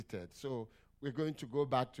repeated. So we're going to go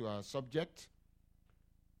back to our subject,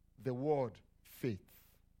 the word faith.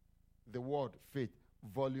 The word faith,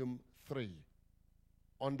 volume 3.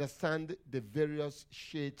 Understand the various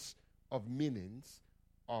shades of meanings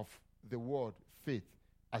of the word faith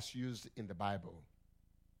as used in the Bible.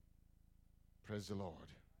 Praise the Lord.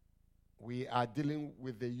 We are dealing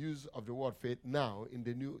with the use of the word faith now in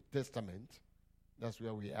the New Testament. That's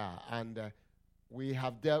where we are. And we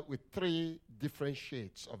have dealt with 3 different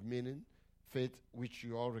shades of meaning. Faith, which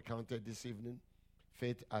you all recounted this evening.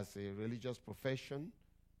 Faith as a religious profession,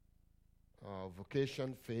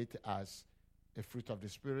 vocation. Faith as a fruit of the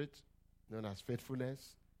Spirit, known as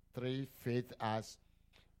faithfulness. 3, faith as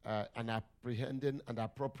an apprehending and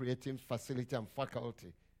appropriating facility and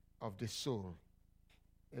faculty of the soul.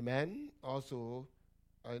 Amen. Also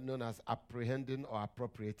known as apprehending or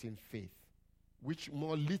appropriating faith, which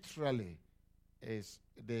more literally is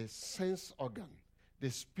the sense organ, the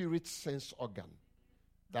spirit sense organ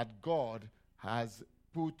that God has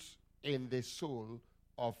put in the soul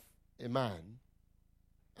of a man,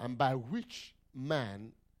 and by which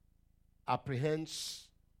man apprehends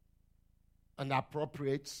and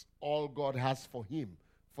appropriates all God has for him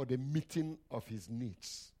for the meeting of his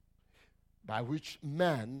needs, by which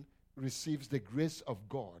man receives the grace of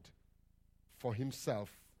God for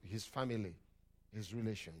himself, his family, his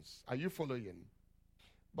relations. Are you following?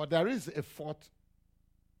 But there is a 4th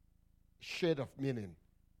shade of meaning,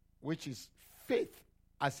 which is faith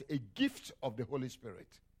as a gift of the Holy Spirit.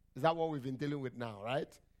 Is that what we've been dealing with now, right?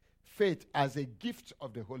 Faith as a gift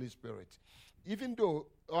of the Holy Spirit. Even though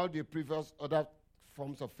all the previous other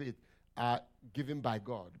forms of faith are given by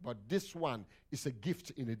God, but this one is a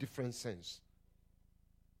gift in a different sense.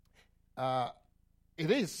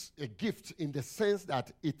 It is a gift in the sense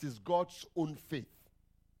that it is God's own faith.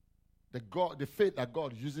 The faith that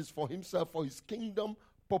God uses for himself, for his kingdom,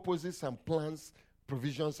 purposes and plans,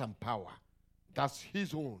 provisions and power. That's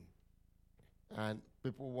his own. And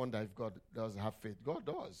people wonder if God does have faith. God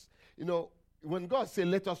does. You know, when God said,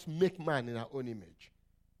 let us make man in our own image,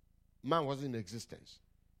 man wasn't in existence.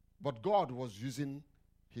 But God was using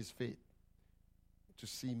his faith to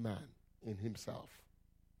see man in himself.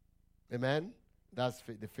 Amen? That's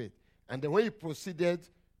faith, the faith. And then when he proceeded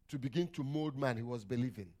to begin to mold man, he was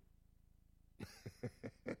believing.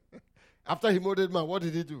 After he molded man, what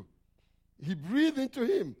did he do? He breathed into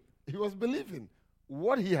him. He was believing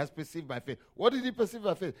what he has perceived by faith. What did he perceive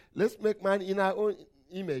by faith? Let's make man in our own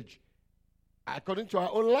image, according to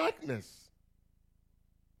our own likeness.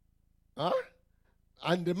 Huh?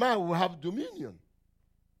 And the man will have dominion.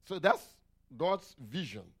 So that's God's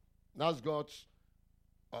vision. That's God's,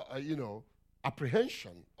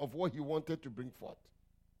 apprehension of what he wanted to bring forth.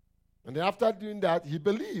 And then after doing that, he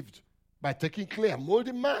believed by taking clay and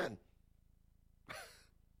molding man.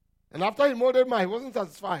 And after he molded man, he wasn't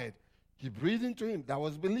satisfied. He breathed into him. That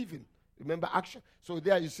was believing. Remember, action. So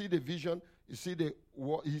there you see the vision. You see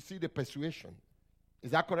the persuasion.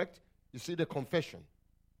 Is that correct? You see the confession.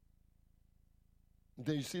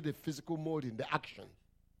 Then you see the physical molding, the action.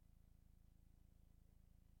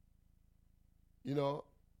 You know,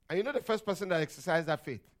 and you know the first person that exercised that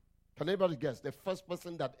faith? Can anybody guess? The first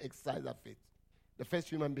person that exercised that faith? The first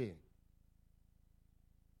human being?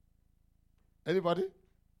 Anybody?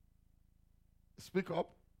 Speak up.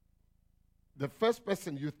 The first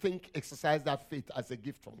person you think exercised that faith as a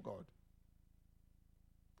gift from God.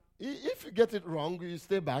 If you get it wrong, you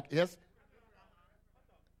stay back. Yes?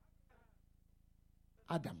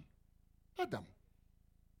 Adam.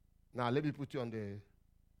 Now, let me put you on the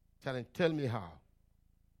challenge. Tell me how.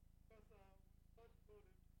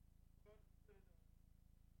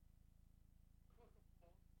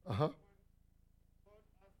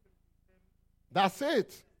 That's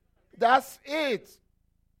it.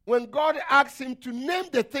 When God asked him to name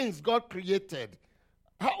the things God created,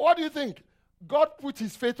 what do you think? God put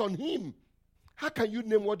his faith on him. How can you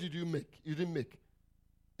name what did you make? You didn't make.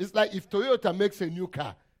 It's like if Toyota makes a new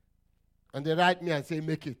car and they write me and say,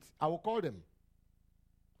 make it. I will call them.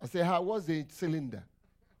 I say, what's the cylinder?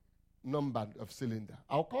 Number of cylinder.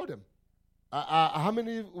 I'll call them. How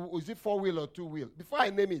many, is it 4-wheel or 2-wheel? Before I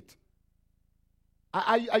name it.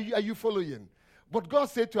 Are you following? But God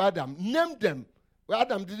said to Adam, name them. Well,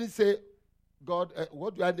 Adam didn't say, God,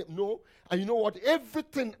 what do I name? No. And you know what?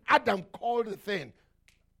 Everything Adam called a thing,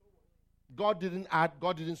 God didn't add,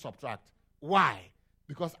 God didn't subtract. Why?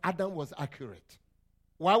 Because Adam was accurate.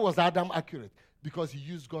 Why was Adam accurate? Because he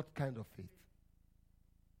used God's kind of faith.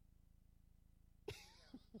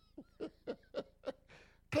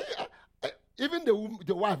 Even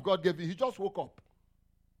the wife God gave him, he just woke up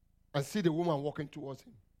and see the woman walking towards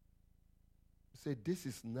him. Say, this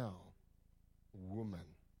is now woman.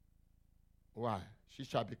 Why? She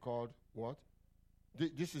shall be called what?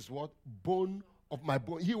 This is what? Bone of my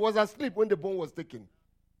bone. He was asleep when the bone was taken.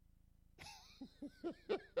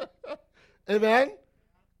 Amen?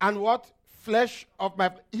 And what? Flesh of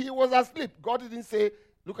my... He was asleep. God didn't say,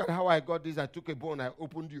 look at how I got this. I took a bone, I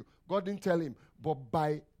opened you. God didn't tell him. But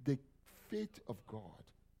by the faith of God,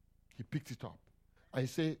 he picked it up. And he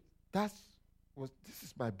said, this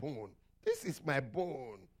is my bone. This is my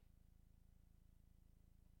bone.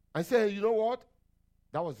 I said, you know what?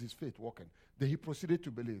 That was his faith walking. Then he proceeded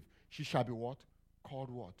to believe. She shall be what? Called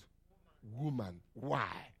what? Woman. Why?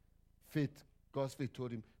 Faith. God's faith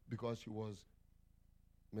told him because she was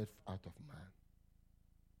made out of man.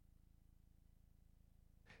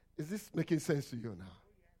 Is this making sense to you now?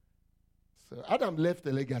 So Adam left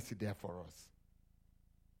a legacy there for us.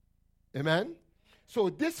 Amen? So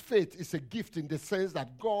this faith is a gift in the sense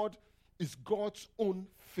that God is God's own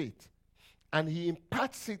faith. And he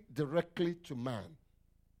imparts it directly to man.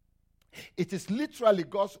 It is literally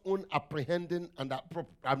God's own apprehending and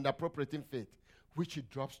appropriating faith, which he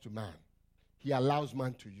drops to man. He allows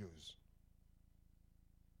man to use.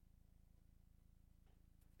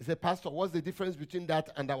 He said, Pastor, what's the difference between that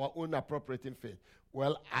and our own appropriating faith?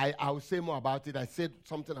 Well, I'll say more about it. I said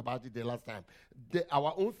something about it the last time.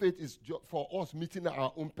 Our own faith is for us meeting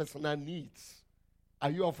our own personal needs. Are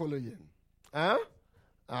you all following? Huh?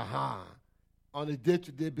 Uh-huh. On a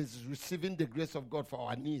day-to-day basis, receiving the grace of God for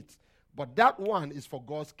our needs. But that one is for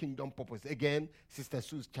God's kingdom purpose. Again, Sister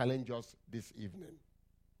Sue's challenged us this evening.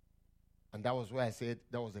 And that was where I said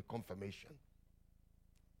that was a confirmation.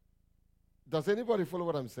 Does anybody follow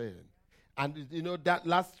what I'm saying? And you know, the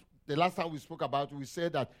last time we spoke about it, we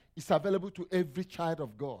said that it's available to every child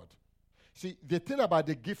of God. See, the thing about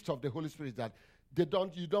the gifts of the Holy Spirit is that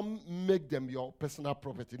you don't make them your personal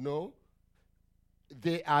property. No.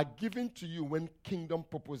 They are given to you when kingdom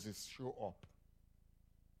purposes show up.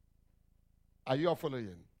 Are you all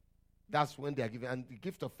following? That's when they are given. And the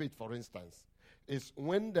gift of faith, for instance, is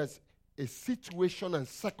when there's a situation and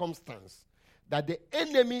circumstance that the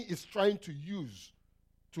enemy is trying to use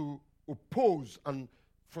to oppose and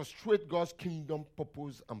frustrate God's kingdom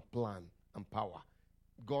purpose and plan and power.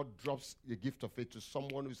 God drops the gift of faith to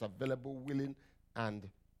someone who is available, willing, and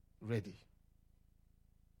ready.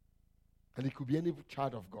 And it could be any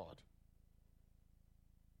child of God.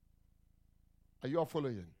 Are you all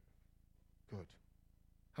following? Good.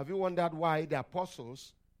 Have you wondered why the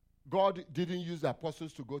apostles, God didn't use the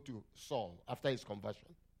apostles to go to Saul after his conversion?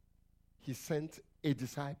 He sent a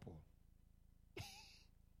disciple.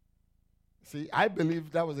 See, I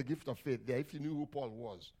believe that was a gift of faith there. If you knew who Paul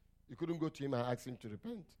was, you couldn't go to him and ask him to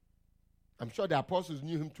repent. I'm sure the apostles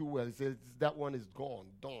knew him too well. He said, that one is gone,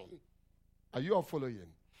 done. Are you all following?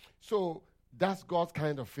 So that's God's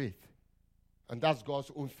kind of faith. And that's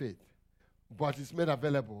God's own faith. But it's made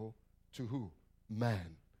available to who?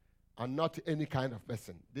 Man. And not any kind of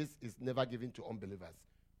person. This is never given to unbelievers.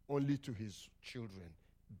 Only to his children,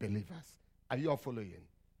 believers. Are you all following?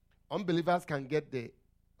 Unbelievers can get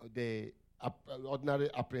the ordinary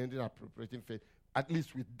apprehending, appropriating faith. At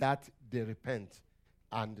least with that, they repent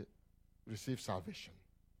and receive salvation.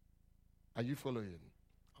 Are you following?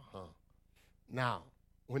 Uh-huh. Now,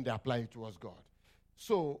 when they apply it towards God.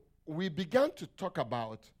 So, we began to talk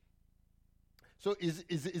about, so is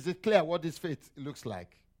it clear what this faith looks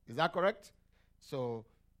like? Is that correct? So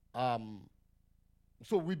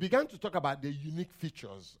we began to talk about the unique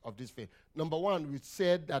features of this faith. Number one, we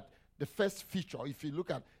said that the first feature, if you look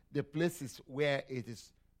at the places where it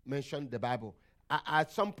is mentioned in the Bible,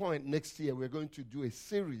 at some point next year, we're going to do a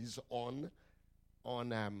series on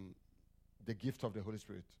the gift of the Holy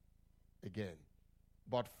Spirit again.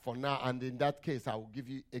 But for now, and in that case, I will give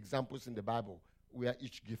you examples in the Bible where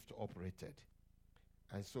each gift operated.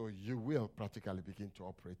 And so you will practically begin to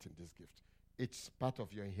operate in this gift. It's part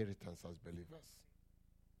of your inheritance as believers.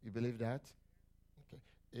 You believe that?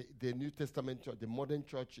 Okay. The New Testament church, the modern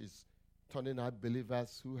church is turning out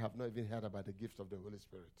believers who have not even heard about the gift of the Holy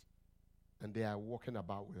Spirit. And they are walking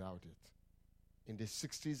about without it. In the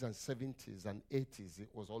 60s and 70s and 80s, it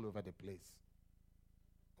was all over the place.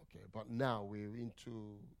 Okay, but now we're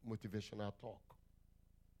into motivational talk.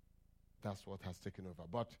 That's what has taken over.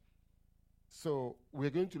 But so we're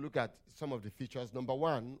going to look at some of the features. Number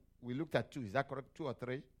one, we looked at two. Is that correct? 2 or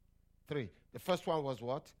 3? 3. The first one was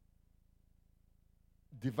what?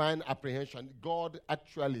 Divine apprehension. God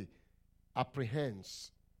actually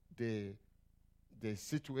apprehends the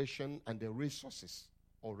situation and the resources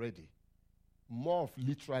already. More of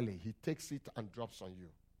literally, he takes it and drops on you.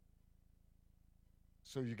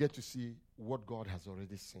 So you get to see what God has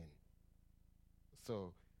already seen.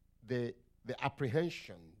 So the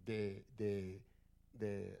apprehension, the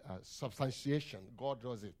substantiation, God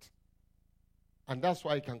does it. And that's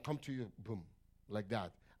why it can come to you, boom, like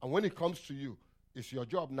that. And when it comes to you, it's your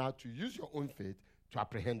job now to use your own faith to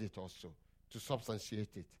apprehend it also, to substantiate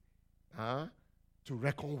it, to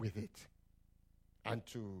reckon with it, and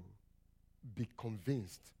to be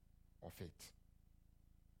convinced of it.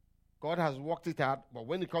 God has worked it out, but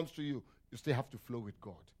when it comes to you, you still have to flow with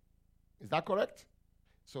God. Is that correct?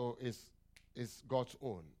 So it's God's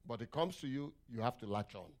own. But it comes to you, you have to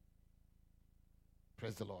latch on.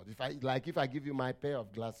 Praise the Lord. If I give you my pair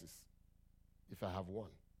of glasses, if I have one,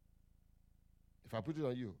 if I put it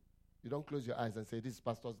on you, you don't close your eyes and say, this is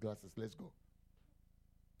pastor's glasses, let's go.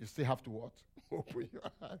 You still have to what? Open your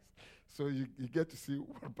eyes. So you get to see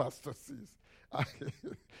what pastor sees.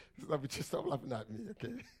 Stop laughing at me,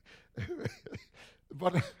 okay?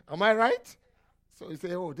 But am I right? So you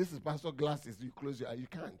say, oh, this is pastor's glasses. You close your eyes. You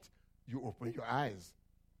can't. You open your eyes.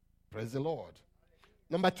 Praise the Lord.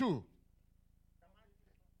 Number 2,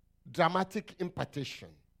 dramatic impartation.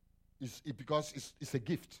 Because it's a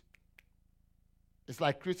gift. It's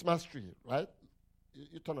like Christmas tree, right?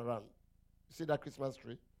 You turn around. You see that Christmas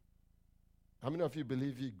tree? How many of you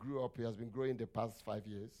believe he grew up? He has been growing the past 5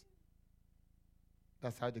 years.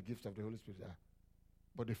 That's how the gift of the Holy Spirit are.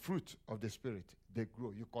 But the fruit of the Spirit, they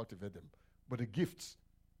grow. You cultivate them. But the gifts,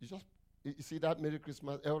 you see that Merry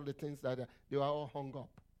Christmas, all the things that they were all hung up.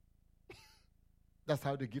 That's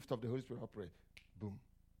how the gift of the Holy Spirit operates. Boom.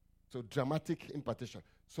 So dramatic impartation.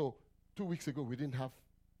 So 2 weeks ago, we didn't have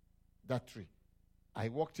that tree. I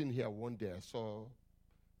walked in here one day. I saw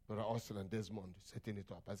Brother Austin and Desmond setting it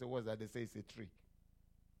up. I said, what's that? They say it's a tree.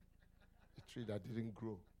 A tree that didn't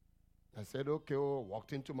grow. I said, okay,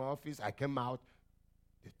 walked into my office. I came out.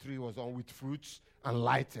 The tree was on with fruits and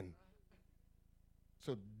lighting.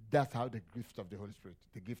 So that's how the gift of the Holy Spirit,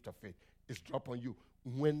 the gift of faith, is dropped on you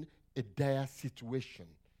when a dire situation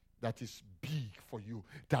that is big for you,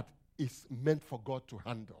 that is meant for God to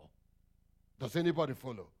handle. Does anybody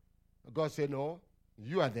follow? God said, no,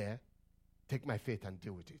 you are there. Take my faith and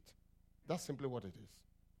deal with it. That's simply what it is.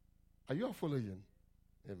 Are you all following?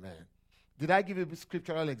 Amen. Did I give you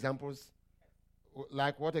scriptural examples?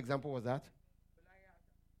 Like what example was that?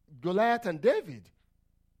 Goliath and David.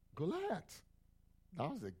 Goliath. That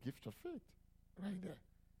was a gift of faith right there.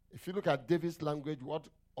 If you look at David's language, what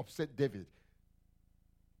upset David?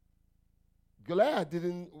 Goliath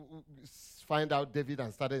didn't find out David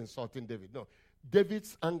and started insulting David. No.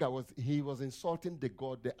 David's anger was he was insulting the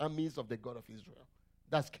God, the armies of the God of Israel.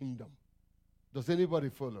 That's kingdom. Does anybody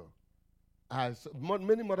follow?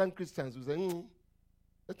 Many modern Christians will say,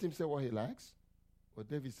 let him say what he likes. But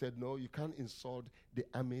David said, no, you can't insult the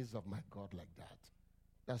armies of my God like that.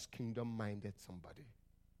 That's kingdom-minded somebody.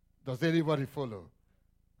 Does anybody follow?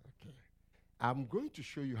 Okay. I'm going to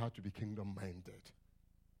show you how to be kingdom-minded.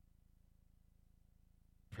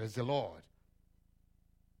 Praise the Lord.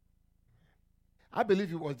 I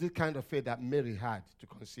believe it was this kind of faith that Mary had to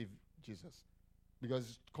conceive Jesus. Because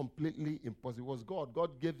it's completely impossible. It was God.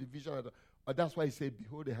 God gave the vision. That's why he said,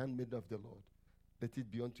 behold the handmaid of the Lord. Let it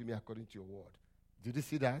be unto me according to your word. Did you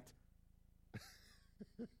see that?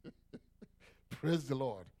 Praise the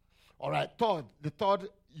Lord. All right, the third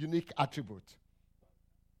unique attribute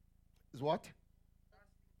is what?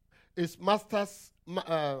 It's mustard.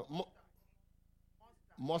 Let's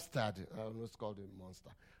call it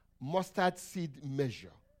monster. Mustard seed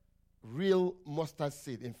measure. Real mustard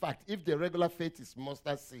seed. In fact, if the regular faith is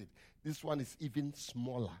mustard seed, this one is even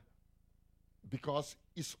smaller. Because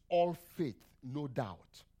it's all faith, no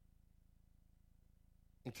doubt.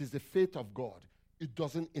 It is the faith of God. It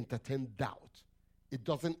doesn't entertain doubt. It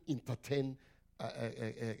doesn't entertain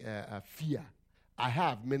fear. I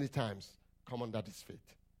have many times come under this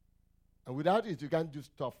faith. And without it, you can't do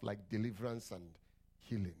stuff like deliverance and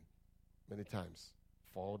healing many times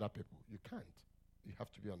for other people. You can't. You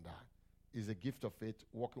have to be on that. It's a gift of faith,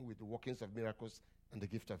 working with the workings of miracles and the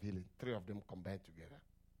gift of healing. 3 of them combined together.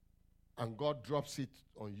 And God drops it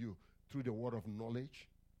on you through the word of knowledge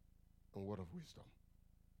and word of wisdom.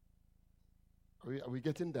 Are we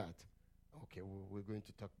getting that? Okay, we're going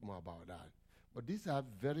to talk more about that. But these are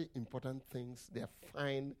very important things. They are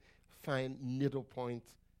fine needle point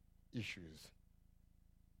issues.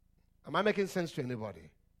 Am I making sense to anybody?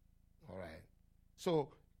 All right. So,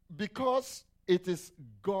 because it is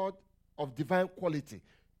God of divine quality,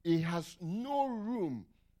 it has no room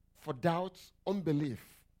for doubt, unbelief,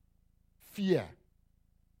 fear.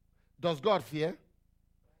 Does God fear?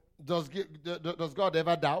 Does God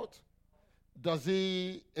ever doubt? Does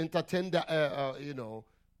he entertain the,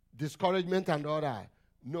 discouragement and all that?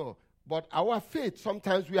 No. But our faith,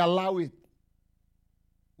 sometimes we allow it.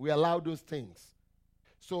 We allow those things.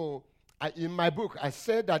 So, in my book, I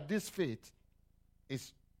said that this faith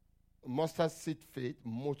is mustard seed faith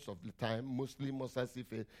most of the time, mostly mustard seed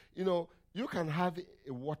faith. You know, you can have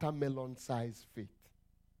a watermelon-sized faith.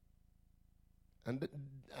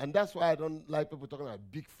 And that's why I don't like people talking about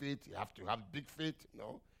big faith. You have to have big faith.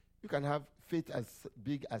 No. You can have faith as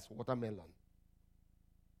big as watermelon.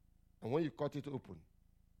 And when you cut it open,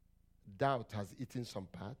 doubt has eaten some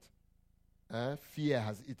part. Fear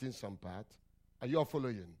has eaten some part. Are you all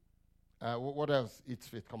following? What else eats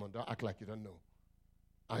faith? Come on, don't act like you don't know.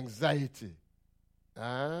 Anxiety.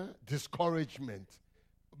 Discouragement.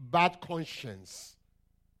 Bad conscience.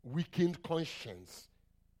 Weakened conscience.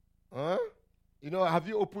 You know, have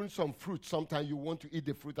you opened some fruit? Sometimes you want to eat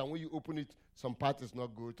the fruit, and when you open it, some part is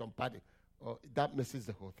not good, some part that messes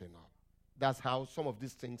the whole thing up. That's how some of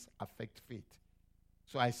these things affect faith.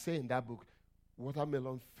 So I say in that book,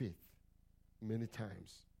 watermelon faith, many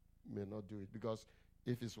times, may not do it. Because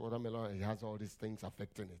if it's watermelon, it has all these things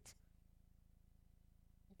affecting it.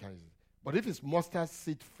 But if it's mustard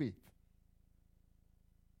seed faith,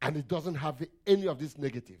 and it doesn't have any of these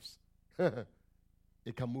negatives,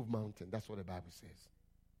 it can move mountain. That's what the Bible says.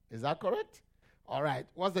 Is that correct? All right.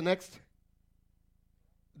 What's the next?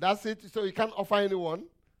 That's it. So you can't offer anyone?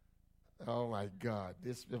 Oh, my God.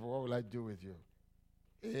 What will I do with you?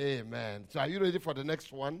 Amen. So are you ready for the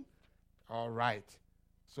next one? All right.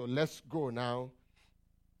 So let's go now.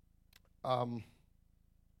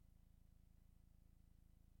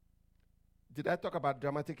 Did I talk about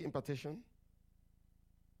dramatic impartation?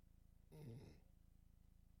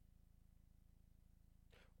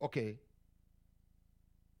 Okay.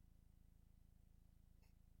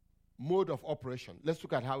 Mode of operation. Let's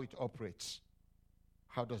look at how it operates.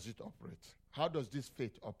 How does it operate? How does this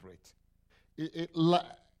faith operate?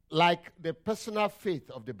 Like the personal faith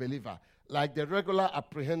of the believer, like the regular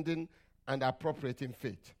apprehending and appropriating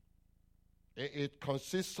faith. It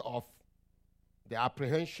consists of the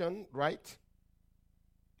apprehension, right?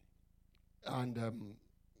 And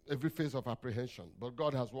every phase of apprehension. But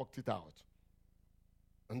God has worked it out.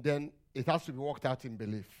 And then it has to be worked out in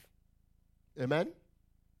belief. Amen?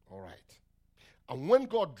 All right. And when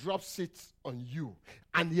God drops it on you,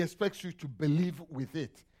 and He expects you to believe with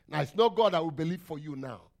it. Now, it's not God that will believe for you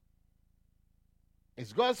now.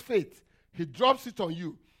 It's God's faith. He drops it on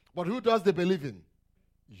you. But who does the believing?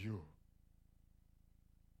 You.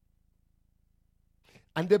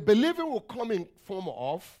 And the believing will come in form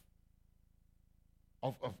of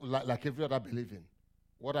like every other believing.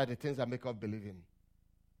 What are the things that make up believing?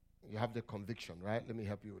 You have the conviction, right? Let me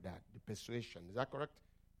help you with that. The persuasion. Is that correct?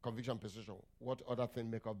 Conviction, persuasion. What other thing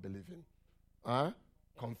make up believing?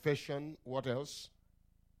 Confession. What else?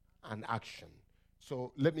 And action.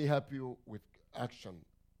 So let me help you with action,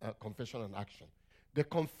 confession and action. The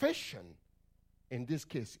confession in this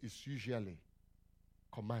case is usually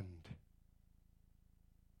command.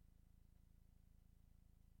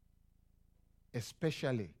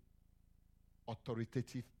 Especially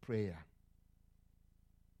authoritative prayer.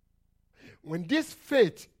 When this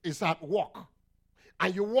faith is at work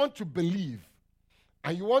and you want to believe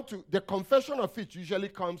and you want to, the confession of it usually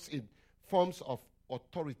comes in forms of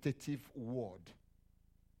authoritative word.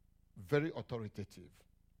 Very authoritative.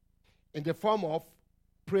 In the form of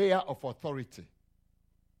prayer of authority.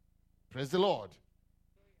 Praise the Lord.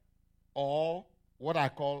 Or what I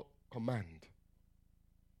call command.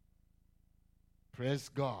 Praise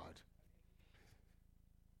God.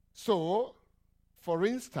 So, for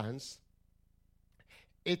instance,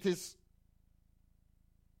 it is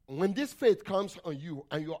when this faith comes on you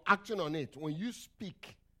and you're acting on it, when you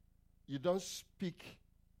speak, you don't speak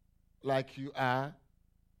like you are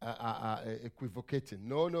equivocating.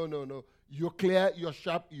 No. You're clear, you're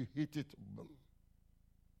sharp, you hit it. Boom.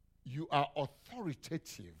 You are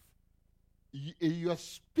authoritative. You're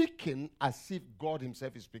speaking as if God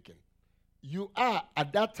Himself is speaking. You are,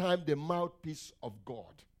 at that time, the mouthpiece of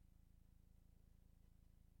God.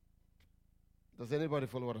 Does anybody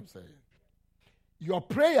follow what I'm saying? Your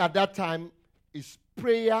prayer at that time is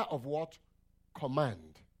prayer of what?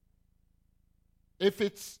 Command. If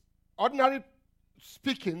it's ordinary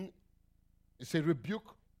speaking, it's a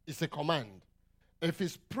rebuke, it's a command. If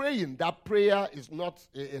it's praying, that prayer is not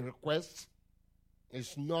a request,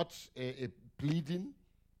 it's not a pleading,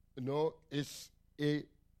 it's a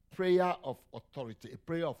prayer of authority, a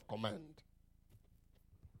prayer of command.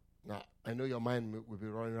 Now, I know your mind will be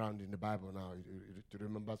running around in the Bible now to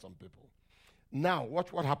remember some people. Now,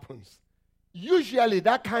 watch what happens. Usually,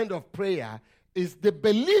 that kind of prayer is the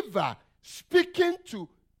believer speaking to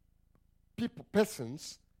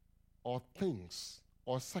persons or things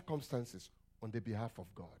or circumstances on the behalf of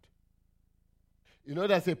God. You know,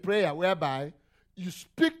 there's a prayer whereby you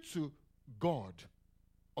speak to God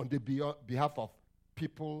on the behalf of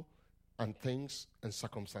people and things and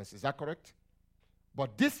circumstances. Is that correct?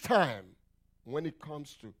 But this time, when it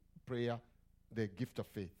comes to prayer, the gift of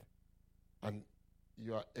faith, and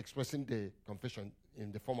you are expressing the confession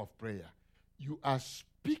in the form of prayer, you are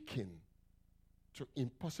speaking to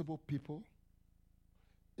impossible people,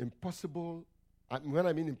 impossible, and when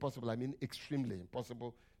I mean impossible, I mean extremely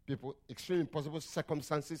impossible people, extremely impossible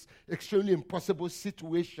circumstances, extremely impossible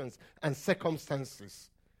situations and circumstances,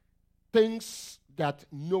 things that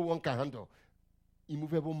no one can handle,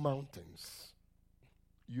 immovable mountains.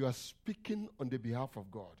 You are speaking on the behalf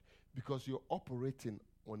of God because you're operating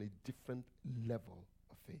on a different level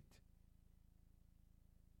of faith.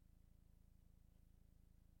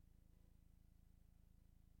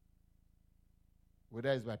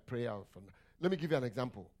 Whether it's by prayer or from. Let me give you an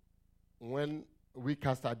example. When we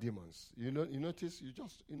cast out demons, you notice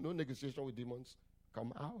no negotiation with demons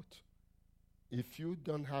come out. If you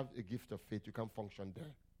don't have a gift of faith, you can't function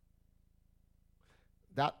there.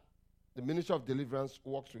 That the ministry of deliverance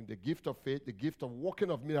works with the gift of faith, the gift of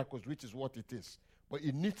working of miracles, which is what it is. But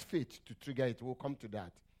it needs faith to trigger it. We'll come to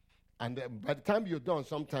that. And by the time you're done,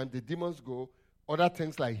 sometimes the demons go. Other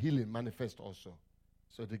things like healing manifest also.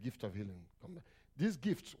 So the gift of healing. These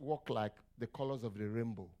gifts work like the colors of the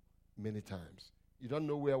rainbow many times. You don't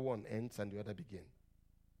know where one ends and the other begins.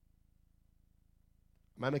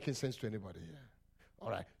 Am I making sense to anybody here?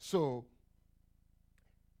 All right. So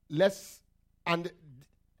and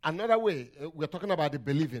another way, we're talking about the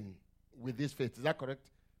believing with this faith. Is that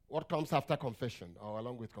correct? What comes after confession or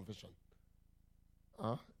along with confession?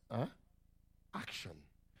 Action.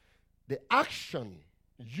 The action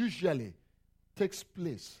usually takes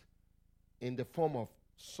place in the form of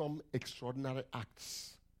some extraordinary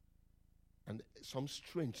acts and some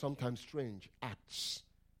sometimes strange acts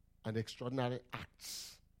and extraordinary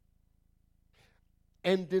acts,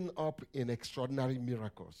 ending up in extraordinary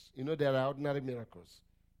miracles. You know, there are ordinary miracles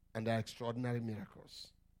and there are extraordinary miracles.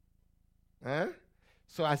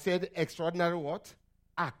 So I said extraordinary what?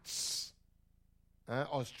 Acts.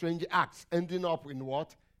 Or strange acts, ending up in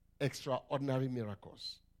what? Extraordinary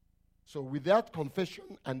miracles. So without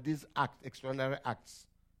confession and these extraordinary acts,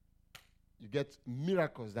 you get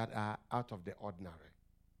miracles that are out of the ordinary.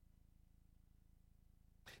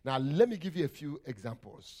 Now, let me give you a few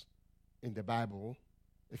examples in the Bible.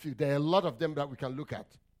 There are a lot of them that we can look at.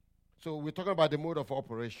 So we're talking about the mode of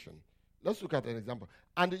operation. Let's look at an example.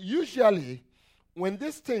 And usually, when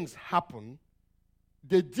these things happen,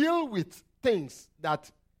 they deal with things that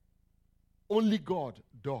only God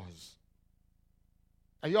does.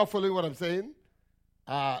 Are you all following what I'm saying?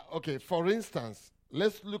 Okay, for instance,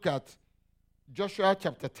 let's look at Joshua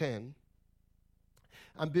chapter 10.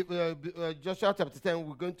 And Joshua chapter 10,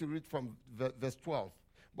 we're going to read from verse 12.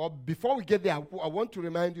 But before we get there, I want to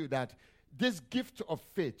remind you that this gift of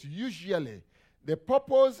faith, usually, the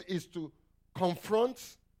purpose is to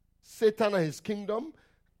confront Satan and his kingdom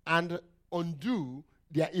and undo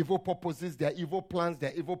their evil purposes, their evil plans,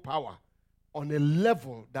 their evil power on a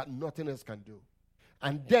level that nothing else can do.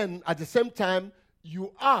 And then, at the same time,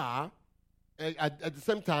 you are, at the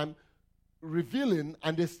same time, revealing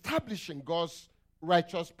and establishing God's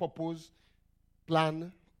righteous purpose,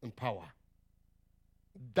 plan, and power.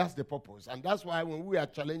 That's the purpose. And that's why when we are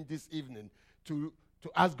challenged this evening to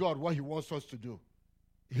ask God what he wants us to do,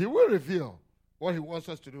 he will reveal what he wants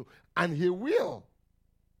us to do. And he will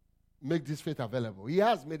make this faith available. He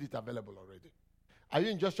has made it available already. Are you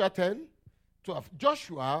in Joshua 10? 12.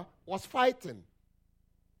 Joshua was fighting.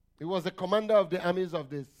 He was the commander of the armies of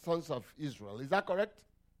the sons of Israel. Is that correct?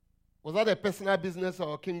 Was that a personal business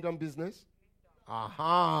or a kingdom business?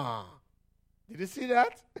 Aha. Did you see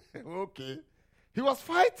that? Okay. He was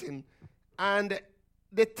fighting, and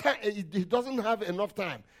he doesn't have enough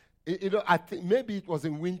time. I think maybe it was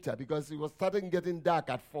in winter because it was starting getting dark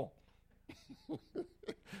at 4.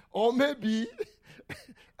 Or maybe,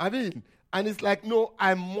 and it's like, no,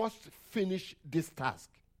 I must finish this task.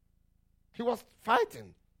 He was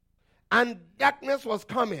fighting, and darkness was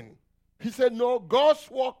coming. He said, no,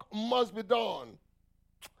 God's work must be done.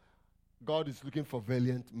 God is looking for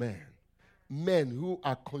valiant men who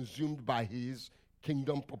are consumed by his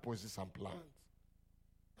kingdom purposes and plans.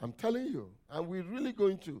 I'm telling you, and we're really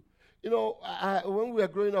going to. When we were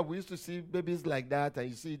growing up, we used to see babies like that, and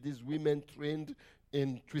you see these women trained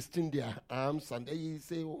in twisting their arms, and you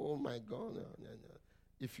say, oh my God, no.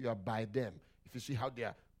 If you are by them, if you see how they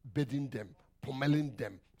are beating them, pummeling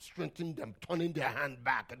them, strengthening them, turning their hand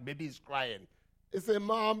back, and baby is crying, He said,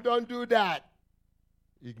 Mom, don't do that.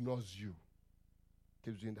 He ignores you.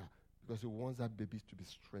 Keeps doing that because he wants that baby to be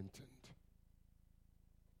strengthened.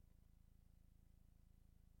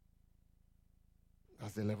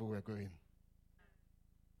 That's the level we're going.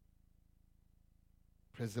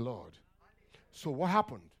 Praise the Lord. So what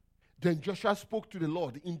happened? Then Joshua spoke to the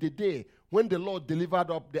Lord in the day when the Lord delivered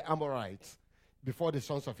up the Amorites before the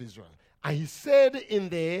sons of Israel. And he said in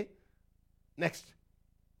the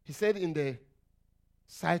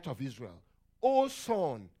sight of Israel, O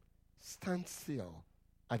sun, stand still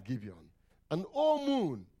at Gibeon. And O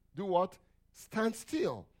moon, do what? Stand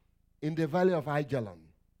still in the valley of Ajalon.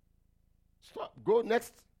 Stop. Go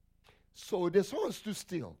next. So the sun stood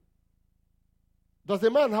still. Does the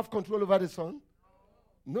man have control over the sun?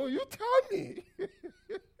 No, you tell me.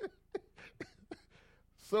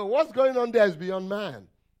 So what's going on there is beyond man.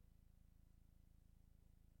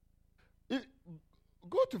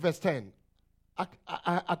 Go to verse 10.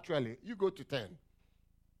 Actually, you go to 10.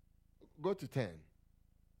 Go to 10.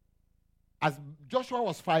 As Joshua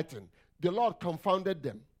was fighting, the Lord confounded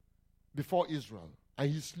them before Israel,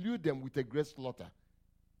 and he slew them with a great slaughter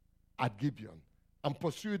at Gibeon, and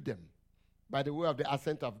pursued them by the way of the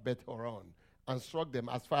ascent of Beth Horon, and struck them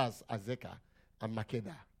as far as Azekah and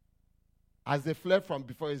Makkedah. As they fled from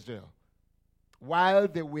before Israel, while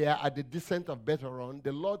they were at the descent of Beth Horon,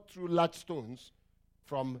 the Lord threw large stones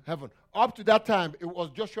from heaven. Up to that time, it was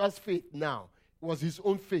Joshua's faith now. It was his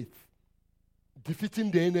own faith defeating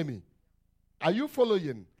the enemy. Are you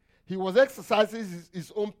following? He was exercising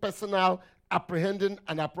his own personal apprehending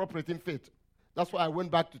and appropriating faith. That's why I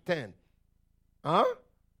went back to 10. Huh?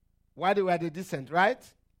 While they were at the descent, right?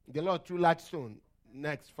 The Lord threw large stone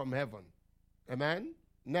next from heaven. Amen?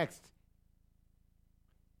 Next.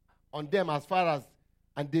 On them as far as,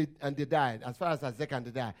 and they died, as far as Azekah and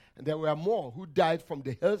they died. And there were more who died from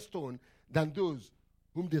the hailstone than those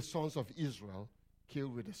whom the sons of Israel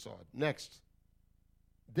killed with the sword. Next.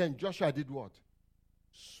 Then Joshua did what?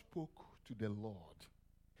 Spoke to the Lord.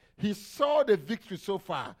 He saw the victory so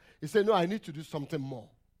far. He said, no, I need to do something more.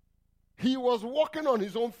 He was working on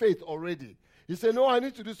his own faith already. He said, no, I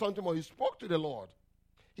need to do something more. He spoke to the Lord.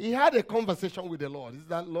 He had a conversation with the Lord. He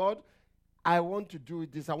said, Lord, I want to do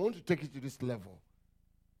this. I want to take it to this level.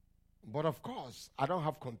 But of course, I don't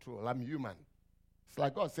have control. I'm human. It's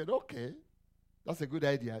like God said, okay, that's a good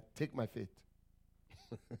idea. Take my faith.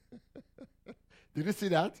 Did you see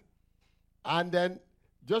that? And then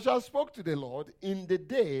Joshua spoke to the Lord in the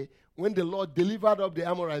day when the Lord delivered up the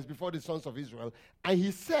Amorites before the sons of Israel. And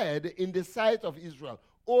he said in the sight of Israel,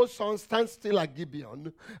 O sun, stand still at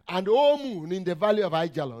Gibeon, and O moon in the valley of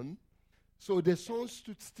Ajalon. So the sun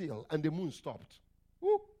stood still and the moon stopped.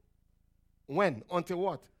 Woo. When? Until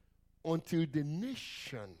what? Until the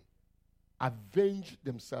nation avenged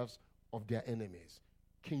themselves of their enemies.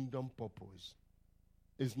 Kingdom purpose.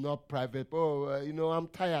 It's not private. Oh, I'm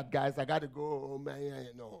tired, guys. I got to go home.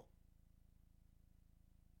 No.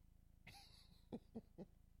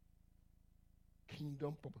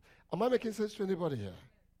 Kingdom purpose. Am I making sense to anybody here?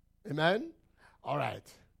 Amen? All right.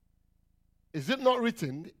 Is it not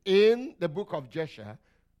written in the book of Joshua,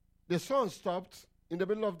 the sun stopped in the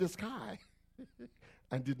middle of the sky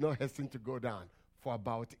and did not hasten to go down for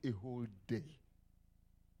about a whole day?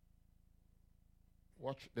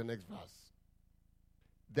 Watch the next verse.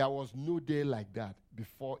 There was no day like that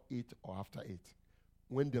before it or after it,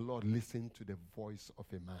 when the Lord listened to the voice of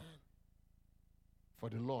a man. For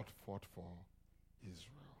the Lord fought for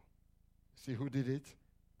Israel. See who did it?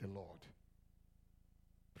 The Lord.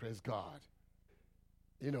 Praise God.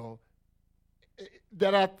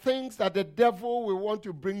 There are things that the devil will want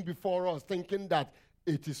to bring before us, thinking that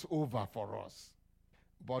it is over for us.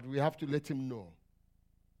 But we have to let him know.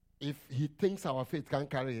 If he thinks our faith can't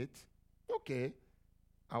carry it, okay,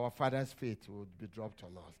 our Father's faith will be dropped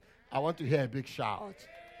on us. I want to hear a big shout.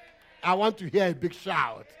 I want to hear a big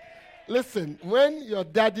shout. Listen, when your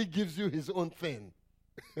daddy gives you his own thing,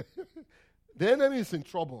 the enemy is in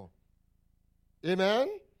trouble.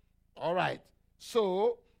 Amen? All right.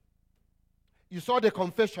 So, you saw the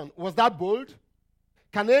confession. Was that bold?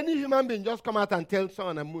 Can any human being just come out and tell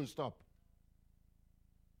sun and moon stop?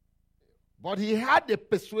 But he had the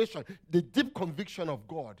persuasion, the deep conviction of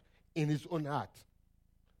God in his own heart.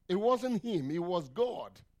 It wasn't him, it was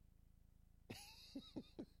God.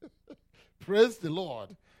 Praise the Lord.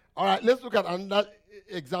 All right, let's look at another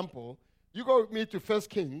example. You go with me to 1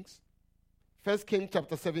 Kings. 1 Kings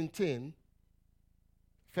chapter 17.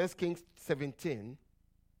 1 Kings 17.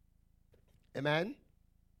 Amen.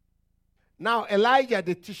 Now, Elijah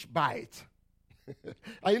the Tishbite.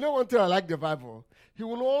 And you know one thing I like the Bible? He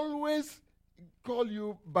will always call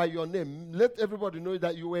you by your name. Let everybody know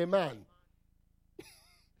that you were a man.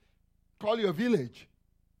 Call your village.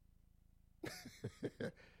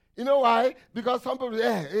 You know why? Because some people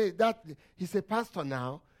say, he's a pastor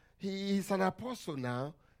now. He's an apostle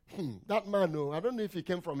now. That man, no. I don't know if he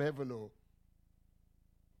came from heaven, no.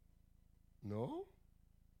 No.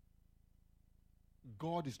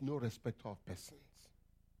 God is no respecter of persons.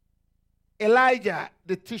 Elijah,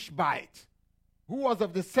 the Tishbite, who was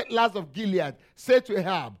of the settlers of Gilead, said to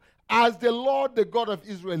Ahab, as the Lord, the God of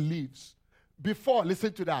Israel, lives,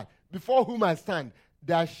 listen to that, before whom I stand,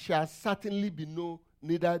 there shall certainly be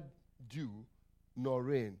neither dew nor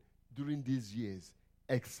rain during these years,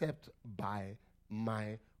 except by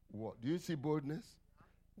my word. Do you see boldness?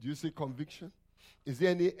 Do you see conviction? Is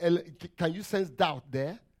there can you sense doubt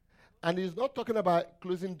there? And he's not talking about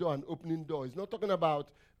closing door and opening door. He's not talking about,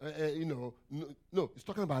 no, he's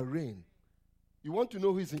talking about rain. You want to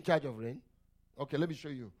know who's in charge of rain? Okay, let me show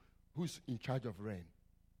you who's in charge of rain.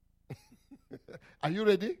 Are you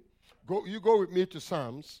ready? You go with me to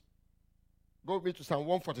Psalms. Go with me to Psalm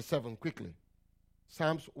 147 quickly.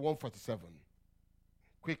 Psalms 147.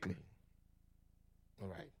 Quickly. All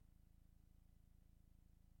right.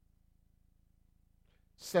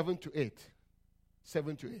 7 to 8.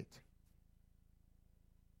 7 to 8.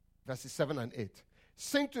 Verses 7 and 8.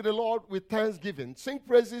 Sing to the Lord with thanksgiving. Sing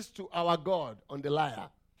praises to our God on the lyre.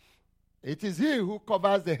 It is he who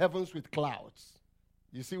covers the heavens with clouds.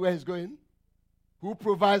 You see where he's going? Who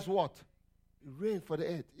provides what? Rain for the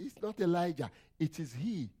earth. It's not Elijah. It is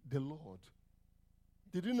he, the Lord.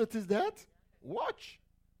 Did you notice that? Watch.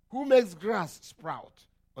 Who makes grass sprout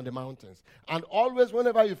on the mountains? And always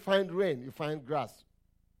whenever you find rain, you find grass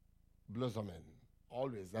blossoming.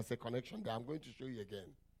 Always. That's a connection that I'm going to show you again.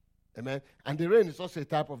 Amen. And the rain is also a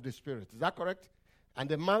type of the Spirit. Is that correct? And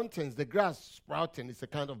the mountains, the grass sprouting is a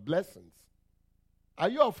kind of blessings. Are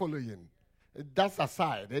you all following? That's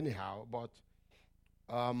aside anyhow, but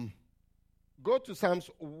go to Psalms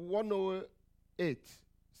 108.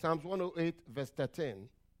 Psalms 108 verse 13.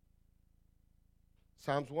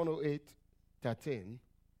 Psalms 108, 13.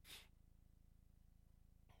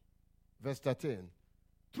 Verse 13.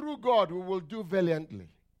 Through God we will do valiantly,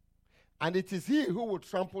 and it is he who will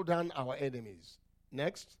trample down our enemies.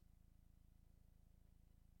 Next.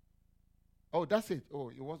 Oh, that's it. Oh,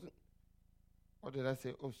 it wasn't. What did I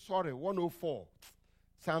say? Oh, sorry, 104.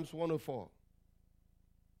 Psalms 104.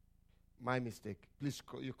 My mistake. Please,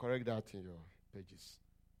 you correct that in your pages.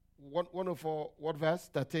 104, what verse?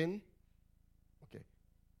 13? Okay.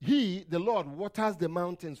 He, the Lord, waters the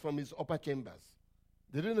mountains from his upper chambers.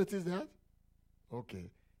 Did you notice that? Okay.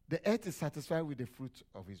 The earth is satisfied with the fruit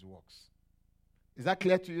of his works. Is that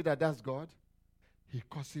clear to you that that's God? He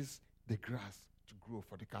causes the grass to grow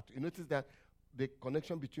for the cattle. You notice that the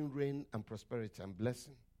connection between rain and prosperity and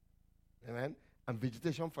blessing. Amen? And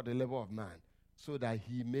vegetation for the level of man, so that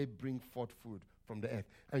he may bring forth food from the earth.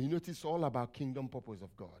 And you notice all about kingdom purpose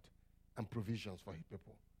of God and provisions for his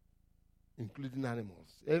people, including animals.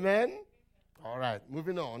 Amen? All right,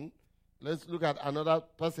 moving on. Let's look at another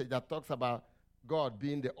passage that talks about God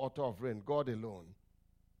being the author of rain, God alone.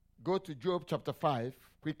 Go to Job chapter 5,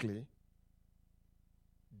 quickly.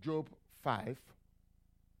 Job 5.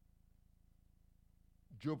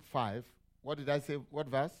 Job 5. What did I say? What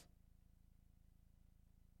verse?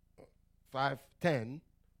 5, 10.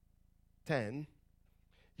 10.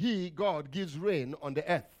 He, God, gives rain on the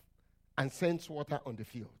earth and sends water on the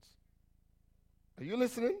fields. Are you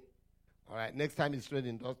listening? All right, next time it's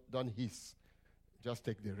raining, don't hiss. Just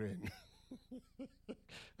take the rain.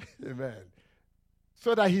 Amen.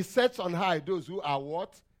 So that he sets on high those who are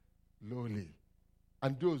what? Lowly.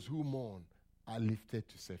 And those who mourn are lifted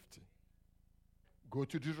to safety. Go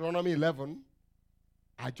to Deuteronomy 11.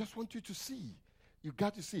 I just want you to see. You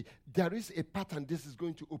got to see. There is a pattern this is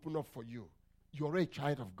going to open up for you. You're a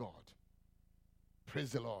child of God.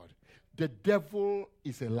 Praise the Lord. The devil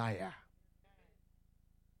is a liar.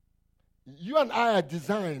 You and I are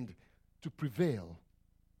designed to prevail.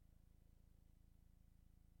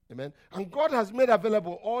 Amen. And God has made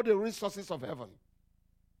available all the resources of heaven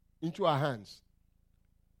into our hands.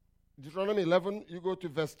 Deuteronomy 11, you go to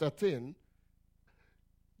verse 13.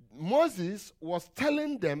 Moses was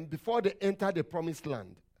telling them before they entered the promised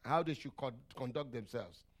land how they should conduct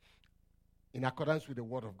themselves in accordance with the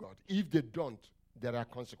word of God. If they don't, there are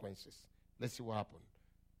consequences. Let's see what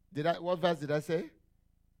happened. What verse did I say?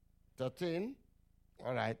 13.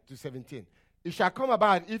 All right, to 17. It shall come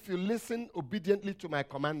about if you listen obediently to my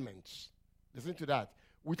commandments. Listen to that.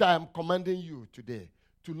 Which I am commanding you today.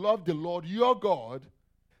 To love the Lord your God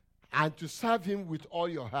and to serve him with all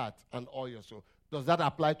your heart and all your soul. Does that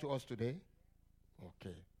apply to us today?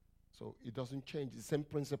 Okay. So it doesn't change. It's the same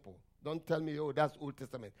principle. Don't tell me, oh, that's Old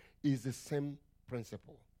Testament. It's the same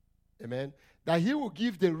principle. Amen. That he will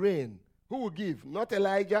give the rain. Who will give? Not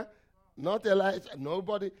Elijah, not Elijah,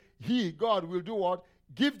 nobody. He, God, will do what?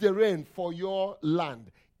 Give the rain for your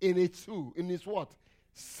land in its who? In its what?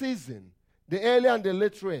 Season. The early and the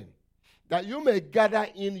late rain. That you may gather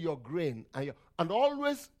in your grain and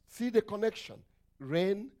always see the connection.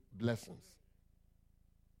 Rain, blessings.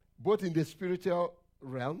 Both in the spiritual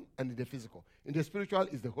realm and in the physical. In the spiritual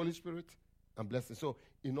is the Holy Spirit and blessings. So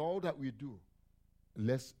in all that we do,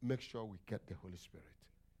 let's make sure we get the Holy Spirit.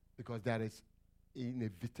 Because there is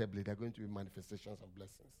inevitably, there are going to be manifestations of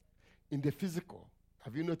blessings. In the physical,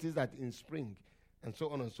 have you noticed that in spring and so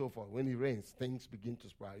on and so forth, when it rains, things begin to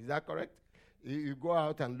sprout? Is that correct? You go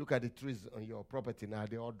out and look at the trees on your property now,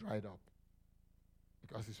 they're all dried up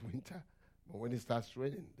because it's winter. But when it starts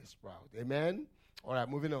raining, they sprout. Amen? All right,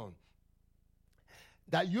 moving on.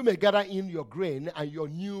 That you may gather in your grain and your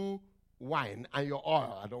new wine and your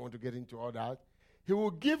oil. I don't want to get into all that. He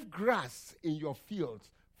will give grass in your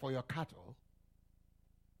fields for your cattle.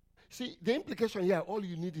 See, the implication here, all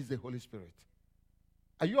you need is the Holy Spirit.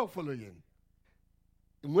 Are you all following?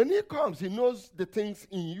 When he comes, he knows the things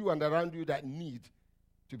in you and around you that need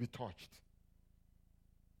to be touched.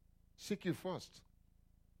 Seek you first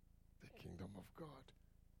the kingdom of God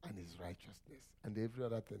and his righteousness, and every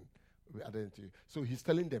other thing will be added to you. So he's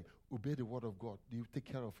telling them, obey the word of God. He will take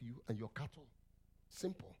care of you and your cattle.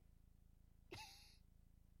 Simple.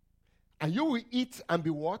 And you will eat and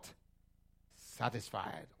be what?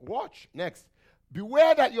 Satisfied. Watch. Next.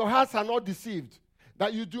 Beware that your hearts are not deceived,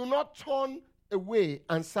 that you do not turn away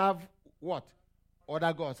and serve what?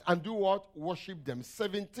 Other gods. And do what? Worship them.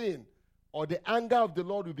 17. Or the anger of the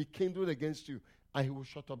Lord will be kindled against you, and he will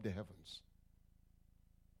shut up the heavens.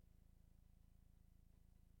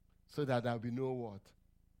 So that there will be no what?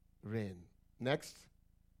 Rain. Next.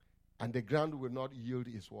 And the ground will not yield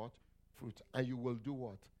its what? Fruit. And you will do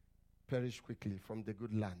what? Perish quickly from the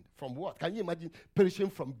good land. From what? Can you imagine perishing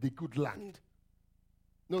from the good land?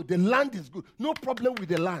 No, the land is good. No problem with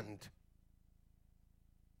the land.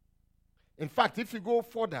 In fact, if you go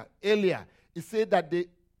further, earlier, it said that the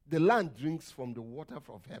land drinks from the water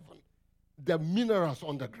of heaven. The minerals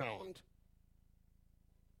underground.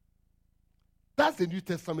 That's the New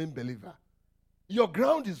Testament believer. Your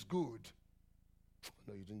ground is good.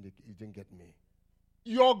 No, you didn't get me.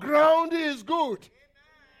 Your ground is good.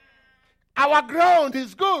 Our ground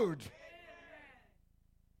is good.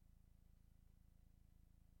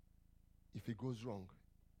 If it goes wrong,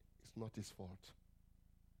 it's not his fault.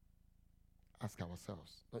 Ask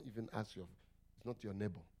ourselves. Don't even ask it's not your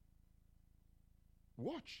neighbor.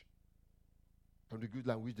 Watch from the good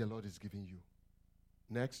land which the Lord is giving you.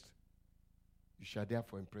 Next, you shall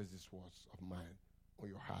therefore impress these words of mine on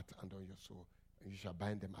your heart and on your soul, and you shall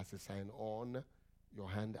bind them as a sign on your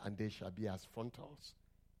hand, and they shall be as frontals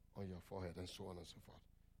on your forehead, and so on and so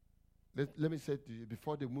forth. Let me say to you,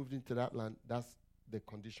 before they moved into that land, that's the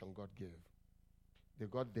condition God gave. They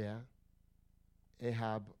got there.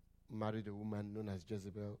 Ahab married a woman known as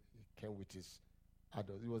Jezebel. He came with his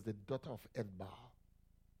idols. It was the daughter of Edbaal.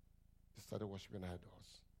 They started worshiping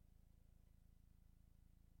idols.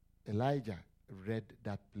 Elijah read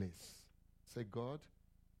that place. Say, God,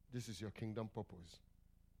 this is your kingdom purpose.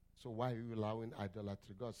 So why are you allowing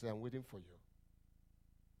idolatry? God said, I'm waiting for you.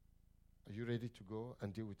 Are you ready to go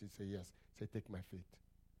and deal with it? Say yes. Say, take my faith.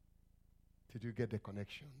 Did you get the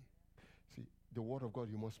connection? See, the word of God,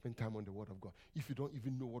 you must spend time on the word of God. If you don't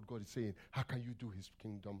even know what God is saying, how can you do his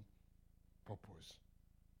kingdom purpose?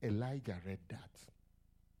 Elijah read that.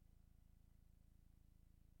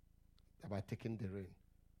 About taking the rain.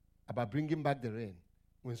 About bringing back the rain.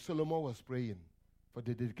 When Solomon was praying for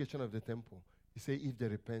the dedication of the temple, he said, if they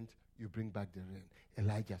repent, you bring back the rain.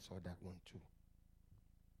 Elijah saw that one too.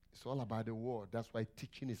 It's all about the word. That's why